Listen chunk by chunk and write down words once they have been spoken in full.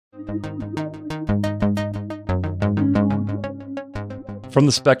From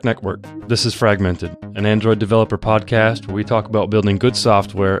the Spec Network, this is Fragmented, an Android developer podcast where we talk about building good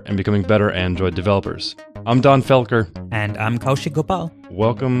software and becoming better Android developers. I'm Donn Felker. And I'm Kaushik Gopal.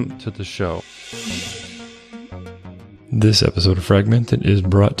 Welcome to the show. This episode of Fragmented is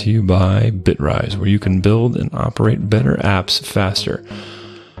brought to you by Bitrise, where you can build and operate better apps faster.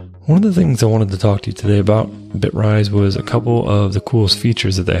 One of the things I wanted to talk to you today about Bitrise was a couple of the coolest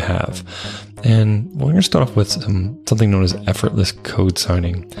features that they have. And we're going to start off with something known as effortless code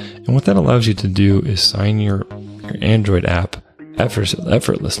signing. And what that allows you to do is sign your Android app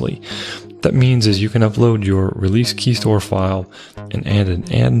effortlessly. What that means is you can upload your release key store file and add an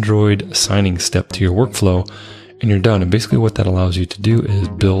Android signing step to your workflow, and you're done. And basically what that allows you to do is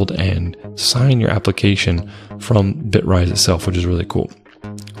build and sign your application from Bitrise itself, which is really cool.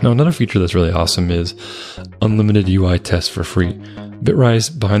 Now, another feature that's really awesome is unlimited UI tests for free.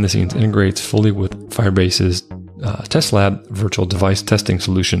 Bitrise behind the scenes integrates fully with Firebase's TestLab virtual device testing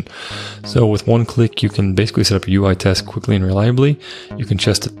solution. So with one click, you can basically set up a UI test quickly and reliably. You can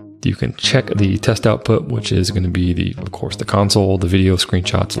check the test output, which is going to be of course, the console, the video,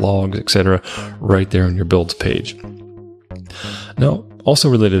 screenshots, logs, etc., right there on your builds page. Now, also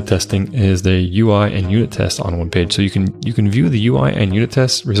related to testing is the UI and unit test on one page. So you can view the UI and unit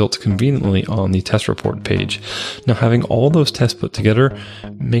test results conveniently on the test report page. Now, having all those tests put together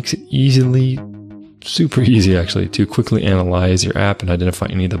makes it super easy actually, to quickly analyze your app and identify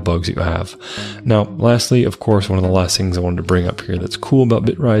any of the bugs you have. Now, lastly, of course, one of the last things I wanted to bring up here that's cool about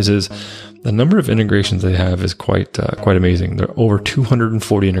Bitrise is the number of integrations they have is quite amazing. There are over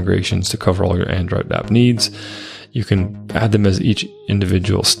 240 integrations to cover all your Android app needs. You can add them as each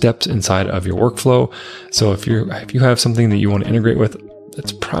individual steps inside of your workflow. So if you have something that you want to integrate with,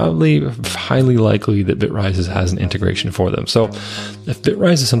 it's probably highly likely that Bitrise has an integration for them. So if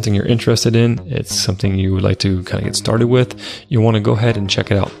Bitrise is something you're interested in, it's something you would like to kind of get started with, you want to go ahead and check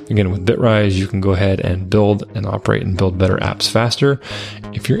it out. Again, with Bitrise, you can go ahead and build and operate and build better apps faster.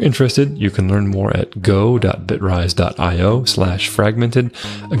 If you're interested, you can learn more at go.bitrise.io/fragmented.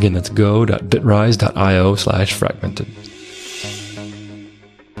 Again, that's go.bitrise.io/fragmented.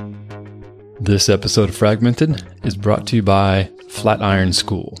 This episode of Fragmented is brought to you by Flatiron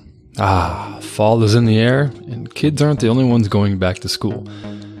School. Fall is in the air, and kids aren't the only ones going back to school.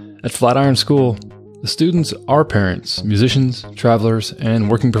 At Flatiron School, the students are parents, musicians, travelers, and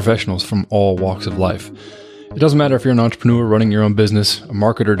working professionals from all walks of life. It doesn't matter if you're an entrepreneur running your own business, a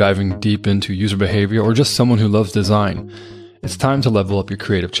marketer diving deep into user behavior, or just someone who loves design. It's time to level up your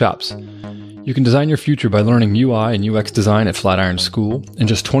creative chops. You can design your future by learning UI and UX design at Flatiron School in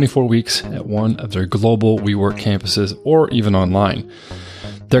just 24 weeks at one of their global WeWork campuses or even online.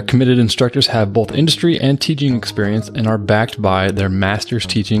 Their committed instructors have both industry and teaching experience and are backed by their master's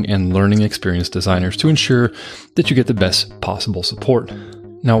teaching and learning experience designers to ensure that you get the best possible support.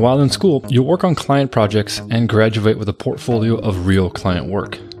 Now, while in school, you'll work on client projects and graduate with a portfolio of real client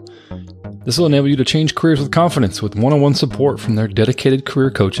work. This will enable you to change careers with confidence with one-on-one support from their dedicated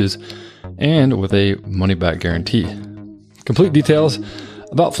career coaches and with a money-back guarantee. Complete details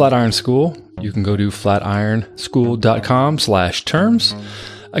about Flatiron School, you can go to flatironschool.com/terms.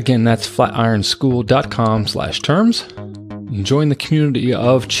 Again, that's flatironschool.com/terms. Join the community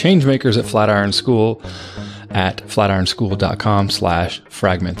of changemakers at Flatiron School at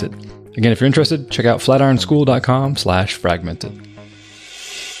flatironschool.com/fragmented. Again, if you're interested, check out flatironschool.com/fragmented.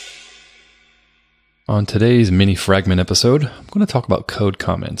 On today's mini fragment episode, I'm going to talk about code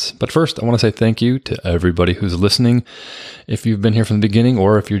comments. But first, I want to say thank you to everybody who's listening. If you've been here from the beginning,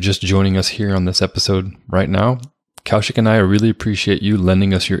 or if you're just joining us here on this episode right now, Kaushik and I really appreciate you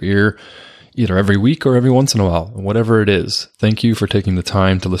lending us your ear either every week or every once in a while, whatever it is. Thank you for taking the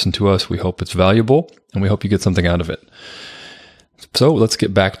time to listen to us. We hope it's valuable, and we hope you get something out of it. So let's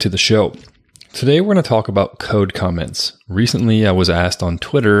get back to the show. Today, we're going to talk about code comments. Recently, I was asked on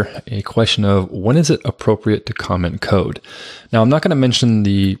Twitter a question of when is it appropriate to comment code? Now, I'm not going to mention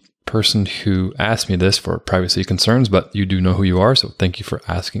the person who asked me this for privacy concerns, but you do know who you are, so thank you for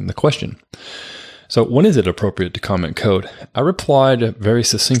asking the question. So when is it appropriate to comment code? I replied very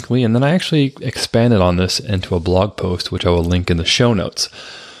succinctly, and then I actually expanded on this into a blog post, which I will link in the show notes.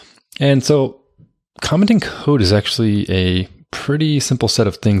 And so commenting code is actually a pretty simple set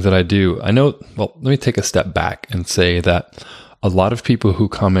of things that I do. Let me take a step back and say that a lot of people who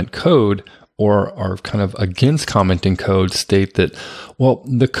comment code or are kind of against commenting code state that, well,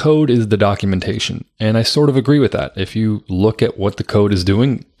 the code is the documentation. And I sort of agree with that. If you look at what the code is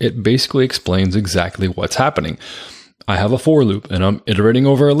doing, it basically explains exactly what's happening. I have a for loop and I'm iterating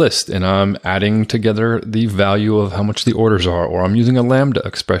over a list and I'm adding together the value of how much the orders are, or I'm using a lambda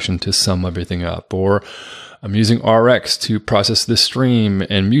expression to sum everything up, or I'm using Rx to process this stream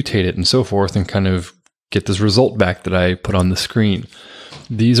and mutate it and so forth and kind of get this result back that I put on the screen.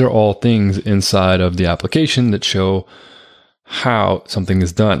 These are all things inside of the application that show how something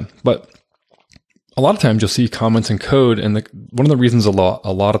is done. But a lot of times you'll see comments in code, and one of the reasons a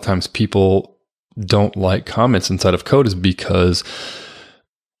lot of times people don't like comments inside of code is because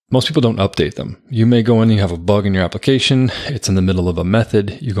most people don't update them. You may go in and you have a bug in your application. It's in the middle of a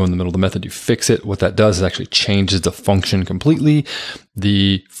method. You go in the middle of the method, you fix it. What that does is actually changes the function completely.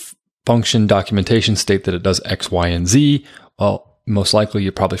 The function documentation state that it does X, Y, and Z. Well, most likely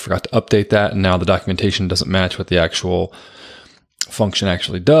you probably forgot to update that, and now the documentation doesn't match what the actual function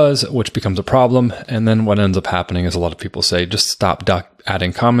actually does, which becomes a problem. And then what ends up happening is a lot of people say, just stop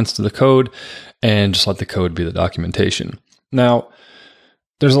adding comments to the code and just let the code be the documentation. Now,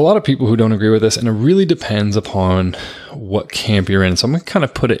 there's a lot of people who don't agree with this, and it really depends upon what camp you're in. So I'm going to kind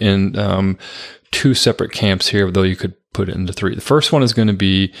of put it in two separate camps here, though you could put it into three. The first one is going to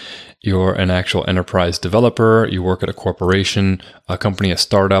be you're an actual enterprise developer. You work at a corporation, a company, a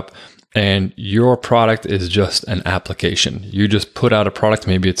startup, and your product is just an application. You just put out a product.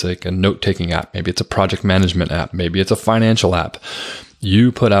 Maybe it's like a note-taking app. Maybe it's a project management app. Maybe it's a financial app.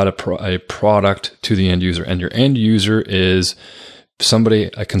 You put out a product to the end user, and your end user is somebody,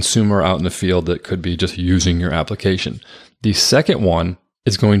 a consumer out in the field that could be just using your application. The second one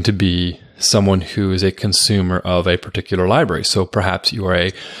is going to be someone who is a consumer of a particular library. So perhaps you are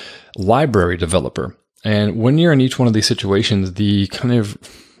a library developer. And when you're in each one of these situations,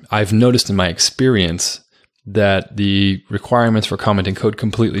 I've noticed in my experience that the requirements for commenting code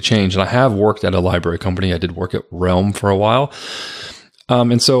completely change. And I have worked at a library company. I did work at Realm for a while.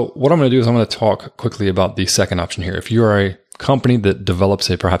 And so what I'm going to do is I'm going to talk quickly about the second option here. If you are a company that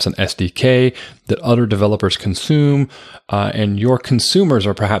develops perhaps an SDK that other developers consume, and your consumers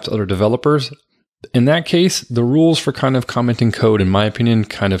are perhaps other developers, in that case, the rules for kind of commenting code, in my opinion,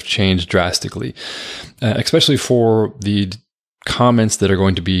 kind of change drastically, especially for the comments that are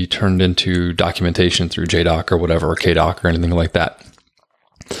going to be turned into documentation through JDoc or whatever, or KDoc or anything like that.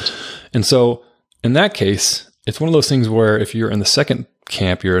 And so in that case, it's one of those things where if you're in the second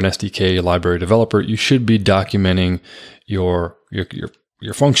camp, you're an SDK library developer, you should be documenting your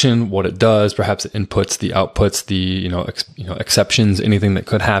function, what it does, perhaps the inputs, the outputs, the exceptions, anything that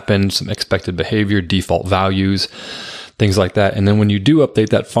could happen, some expected behavior, default values, things like that. And then when you do update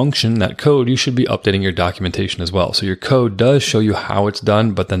that function, that code, you should be updating your documentation as well. So your code does show you how it's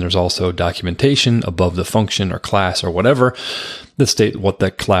done, but then there's also documentation above the function or class or whatever that state what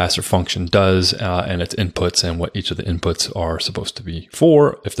that class or function does, and its inputs and what each of the inputs are supposed to be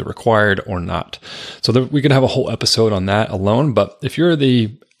for, if they're required or not. So we could have a whole episode on that alone, but if you're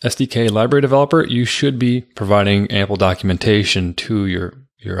the SDK library developer, you should be providing ample documentation to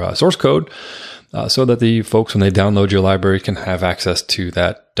your source code, so that the folks, when they download your library, can have access to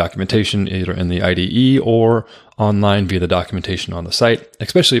that documentation either in the IDE or online via the documentation on the site.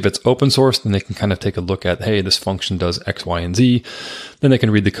 Especially if it's open source, then they can kind of take a look at, hey, this function does X, Y, and Z. Then they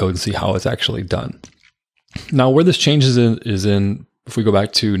can read the code and see how it's actually done. Now, where this changes is in, if we go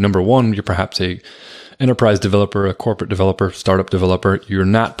back to number one, you're perhaps a enterprise developer, a corporate developer, startup developer. You're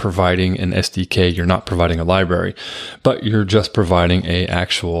not providing an SDK, you're not providing a library, but you're just providing a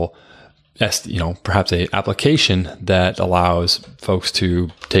actual perhaps a application that allows folks to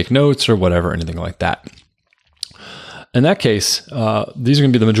take notes or whatever, anything like that. In that case, these are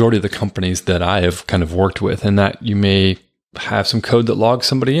going to be the majority of the companies that I have kind of worked with, and that you may have some code that logs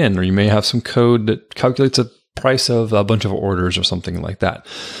somebody in, or you may have some code that calculates a price of a bunch of orders or something like that.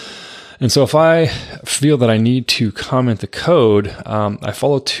 And so if I feel that I need to comment the code, I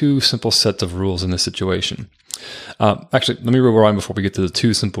follow two simple sets of rules in this situation. Actually, let me rewind before we get to the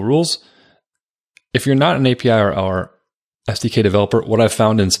two simple rules. If you're not an API or SDK developer, what I've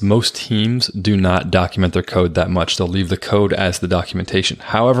found is most teams do not document their code that much. They'll leave the code as the documentation.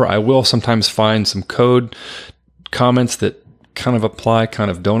 However, I will sometimes find some code comments that kind of apply,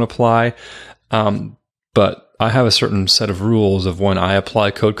 kind of don't apply. But I have a certain set of rules of when I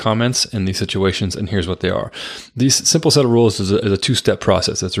apply code comments in these situations, and here's what they are. These simple set of rules is a two-step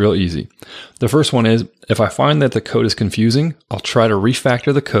process. It's real easy. The first one is, if I find that the code is confusing, I'll try to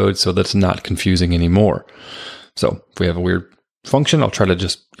refactor the code so that it's not confusing anymore. So if we have a weird function, I'll try to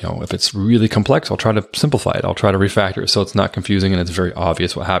just, if it's really complex, I'll try to simplify it. I'll try to refactor it so it's not confusing and it's very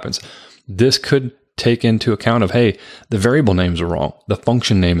obvious what happens. This could take into account of, hey, the variable names are wrong. The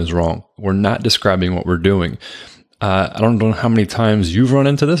function name is wrong. We're not describing what we're doing. I don't know how many times you've run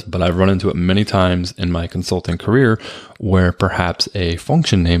into this, but I've run into it many times in my consulting career where perhaps a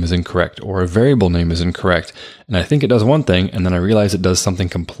function name is incorrect or a variable name is incorrect. And I think it does one thing, and then I realize it does something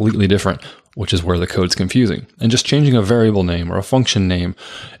completely different, which is where the code's confusing. And just changing a variable name or a function name,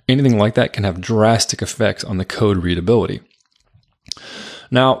 anything like that can have drastic effects on the code readability.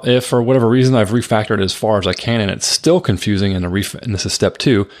 Now, if for whatever reason I've refactored as far as I can and it's still confusing, and this is step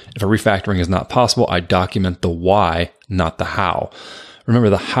 2, if a refactoring is not possible, I document the why, not the how. Remember,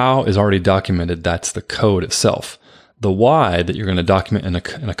 the how is already documented. That's the code itself. The why that you're going to document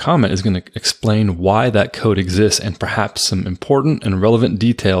in a comment is going to explain why that code exists and perhaps some important and relevant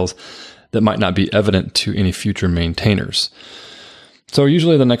details that might not be evident to any future maintainers. So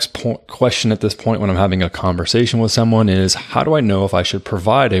usually the next question at this point when I'm having a conversation with someone is, how do I know if I should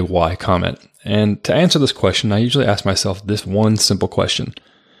provide a why comment? And to answer this question, I usually ask myself this one simple question.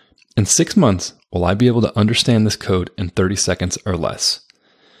 In 6 months, will I be able to understand this code in 30 seconds or less?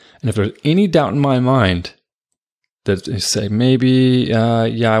 And if there's any doubt in my mind that you say, maybe,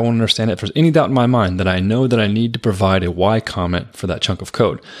 I won't understand it. If there's any doubt in my mind, that I know that I need to provide a why comment for that chunk of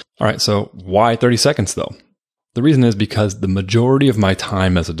code. All right, so why 30 seconds though? The reason is because the majority of my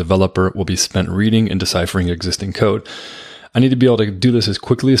time as a developer will be spent reading and deciphering existing code. I need to be able to do this as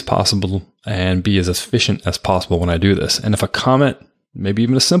quickly as possible and be as efficient as possible when I do this. And if a comment, maybe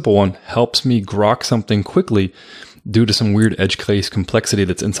even a simple one, helps me grok something quickly due to some weird edge case complexity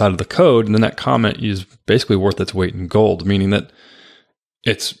that's inside of the code, then that comment is basically worth its weight in gold, meaning that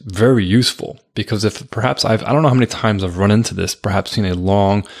it's very useful. Because if perhaps I don't know how many times I've run into this, perhaps seen a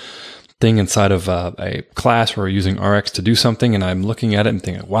long thing inside of a class where we're using Rx to do something, and I'm looking at it and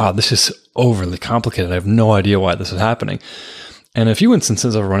thinking, wow, this is overly complicated. I have no idea why this is happening. And in a few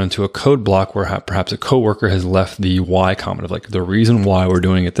instances, I've run into a code block where perhaps a coworker has left the why comment of like, the reason why we're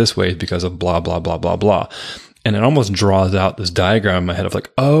doing it this way is because of blah, blah, blah, blah, blah. And it almost draws out this diagram in my head of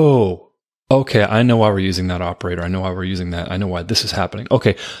like, oh, okay, I know why we're using that operator. I know why we're using that. I know why this is happening.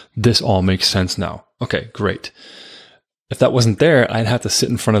 Okay, this all makes sense now. Okay, great. If that wasn't there, I'd have to sit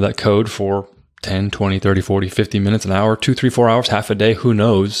in front of that code for 10, 20, 30, 40, 50 minutes, an hour, 2, 3, 4 hours, half a day, who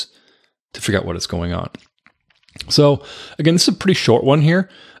knows, to figure out what is going on. So again, this is a pretty short one here.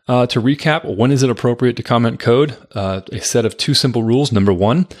 To recap, when is it appropriate to comment code? A set of 2 simple rules. Number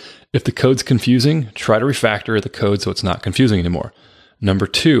 1, if the code's confusing, try to refactor the code so it's not confusing anymore. Number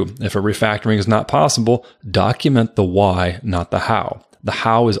 2, if a refactoring is not possible, document the why, not the how. The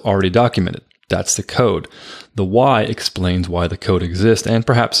how is already documented. That's the code. The why explains why the code exists and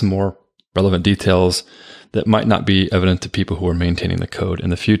perhaps some more relevant details that might not be evident to people who are maintaining the code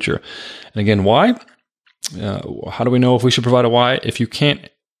in the future. And again, why? How do we know if we should provide a why? If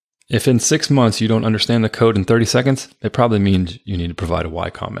in 6 months you don't understand the code in 30 seconds, it probably means you need to provide a why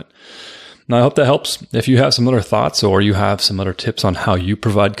comment. Now, I hope that helps. If you have some other thoughts or you have some other tips on how you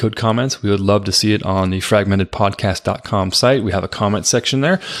provide code comments, we would love to see it on the fragmentedpodcast.com site. We have a comment section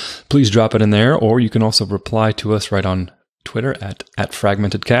there. Please drop it in there, or you can also reply to us right on Twitter at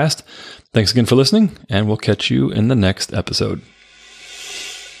FragmentedCast. Thanks again for listening, and we'll catch you in the next episode.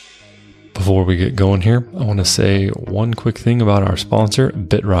 Before we get going here, I want to say one quick thing about our sponsor,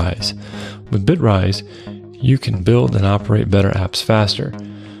 Bitrise. With Bitrise, you can build and operate better apps faster.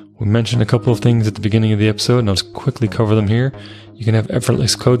 We mentioned a couple of things at the beginning of the episode, and I'll just quickly cover them here. You can have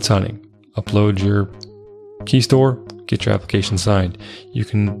effortless code signing. Upload your key store, get your application signed. You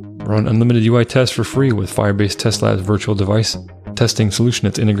can run unlimited UI tests for free with Firebase Test Lab's virtual device testing solution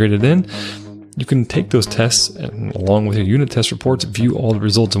that's integrated in. You can take those tests and, along with your unit test reports, view all the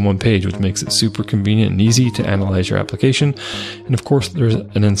results in one page, which makes it super convenient and easy to analyze your application. And of course, there's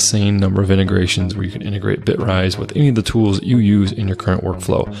an insane number of integrations where you can integrate Bitrise with any of the tools you use in your current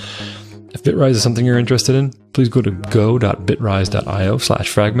workflow. If Bitrise is something you're interested in, please go to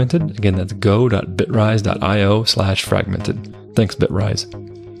go.bitrise.io/fragmented. Again, that's go.bitrise.io/fragmented. Thanks, Bitrise.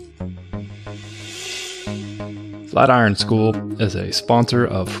 Flatiron School is a sponsor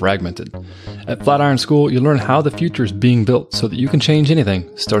of Fragmented. At Flatiron School, you learn how the future is being built so that you can change anything,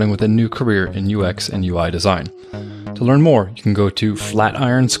 starting with a new career in UX and UI design. To learn more, you can go to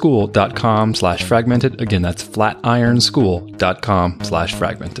flatironschool.com/fragmented. Again, that's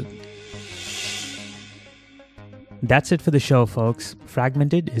flatironschool.com/fragmented. That's it for the show, folks.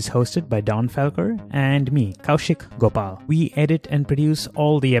 Fragmented is hosted by Donn Felker and me, Kaushik Gopal. We edit and produce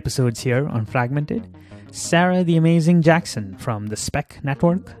all the episodes here on Fragmented. Sarah the Amazing Jackson from the Spec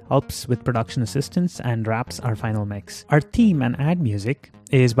Network helps with production assistance and wraps our final mix. Our theme and ad music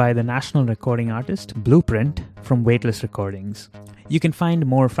is by the national recording artist Blueprint from Weightless Recordings. You can find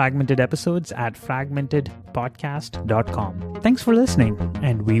more Fragmented episodes at fragmentedpodcast.com. Thanks for listening,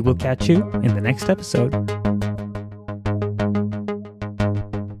 and we will catch you in the next episode.